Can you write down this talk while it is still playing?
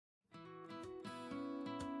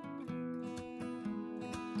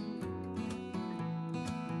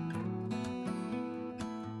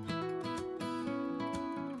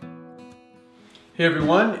Hey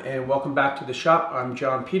everyone, and welcome back to the shop. I'm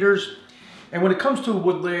John Peters, and when it comes to a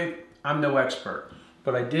wood lathe, I'm no expert,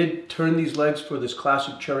 but I did turn these legs for this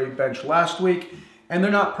classic cherry bench last week, and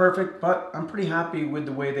they're not perfect, but I'm pretty happy with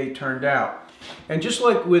the way they turned out. And just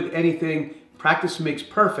like with anything, practice makes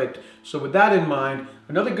perfect. So with that in mind,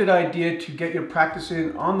 another good idea to get your practice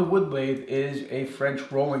in on the wood lathe is a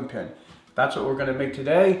French rolling pin. That's what we're going to make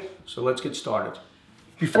today, so let's get started.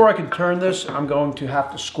 Before I can turn this, I'm going to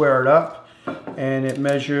have to square it up, and it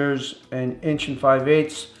measures 1 5/8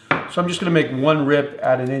 inches. So I'm just going to make one rip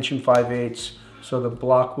at 1 5/8 inches, so the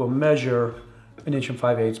block will measure 1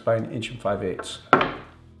 5/8 inches by 1 5/8 inches.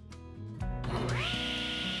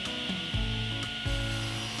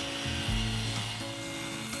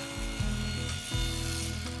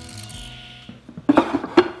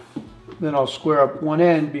 Then I'll square up one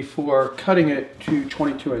end before cutting it to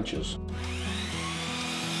 22 inches.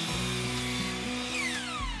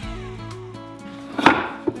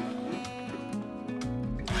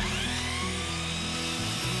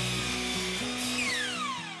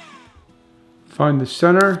 Find the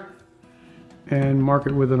center and mark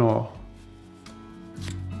it with an awl.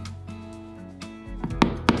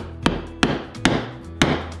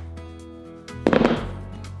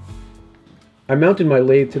 I mounted my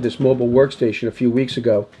lathe to this mobile workstation a few weeks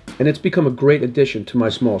ago, and it's become a great addition to my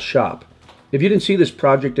small shop. If you didn't see this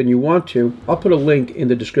project and you want to, I'll put a link in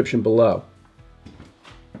the description below.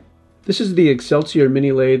 This is the Excelsior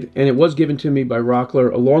mini lathe, and it was given to me by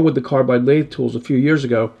Rockler along with the carbide lathe tools a few years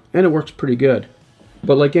ago, and it works pretty good.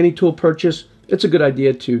 But like any tool purchase, it's a good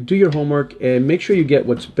idea to do your homework and make sure you get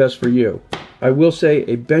what's best for you. I will say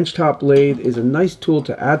a benchtop lathe is a nice tool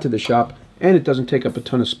to add to the shop, and it doesn't take up a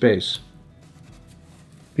ton of space.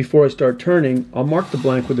 Before I start turning, I'll mark the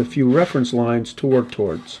blank with a few reference lines to work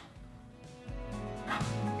towards.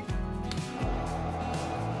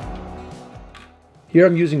 Here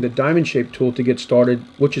I'm using the diamond shape tool to get started,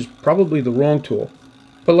 which is probably the wrong tool.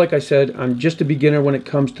 But like I said, I'm just a beginner when it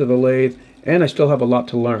comes to the lathe, and I still have a lot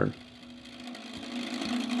to learn.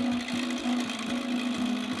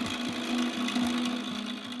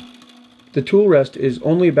 The tool rest is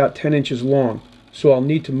only about 10 inches long, so I'll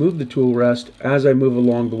need to move the tool rest as I move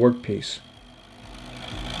along the workpiece.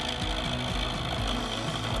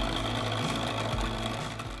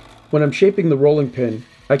 When I'm shaping the rolling pin,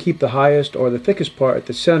 I keep the highest or the thickest part at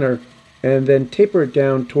the center and then taper it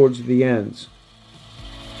down towards the ends.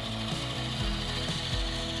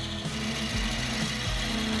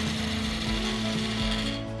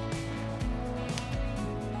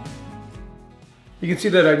 You can see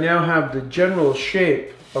that I now have the general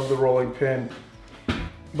shape of the rolling pin,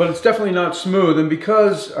 but it's definitely not smooth, and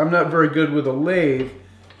because I'm not very good with a lathe,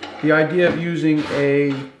 the idea of using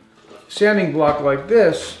a sanding block like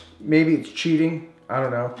this, maybe it's cheating, I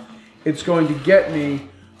don't know, it's going to get me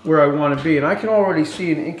where I want to be. And I can already see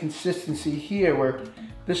an inconsistency here where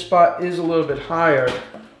this spot is a little bit higher,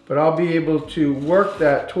 but I'll be able to work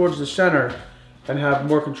that towards the center and have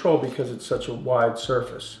more control because it's such a wide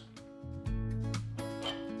surface.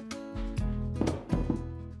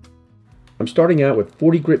 I'm starting out with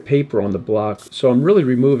 40 grit paper on the block, so I'm really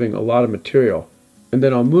removing a lot of material. And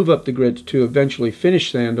then I'll move up the grits to eventually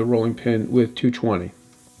finish sand the rolling pin with 220.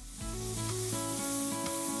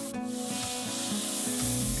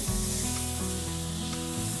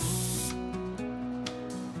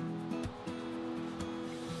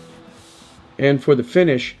 And for the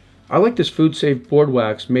finish, I like this food safe board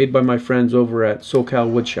wax made by my friends over at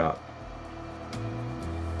SoCal Woodshop.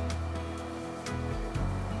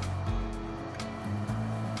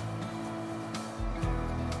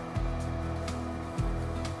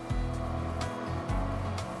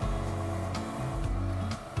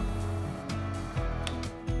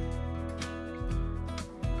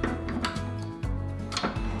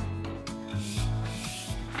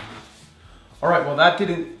 All right, well that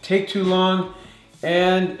didn't take too long,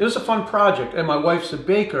 and it was a fun project, and my wife's a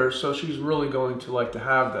baker, so she's really going to like to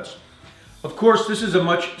have this. Of course, this is a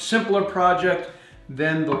much simpler project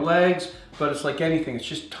than the legs, but it's like anything, it's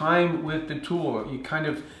just time with the tool. You kind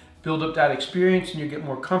of build up that experience and you get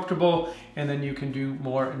more comfortable, and then you can do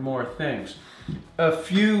more and more things. A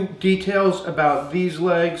few details about these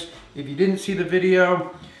legs. If you didn't see the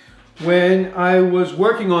video, when I was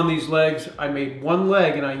working on these legs, I made one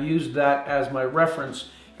leg and I used that as my reference,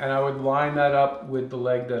 and I would line that up with the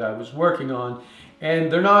leg that I was working on.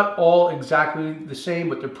 And they're not all exactly the same,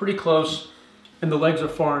 but they're pretty close, and the legs are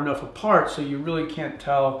far enough apart so you really can't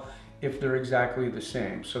tell if they're exactly the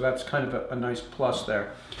same. So that's kind of a nice plus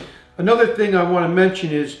there. Another thing I want to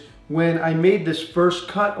mention is when I made this first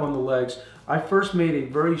cut on the legs, I first made a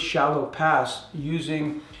very shallow pass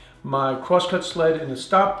using my crosscut sled and the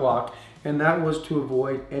stop block, and that was to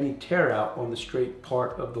avoid any tear out on the straight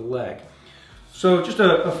part of the leg. So just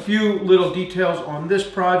a few little details on this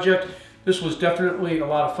project. This was definitely a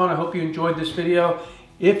lot of fun. I hope you enjoyed this video.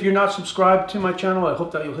 If you're not subscribed to my channel, I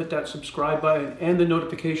hope that you'll hit that subscribe button and the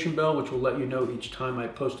notification bell, which will let you know each time I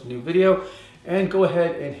post a new video. And go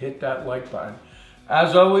ahead and hit that like button.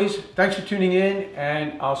 As always, thanks for tuning in,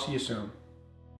 and I'll see you soon.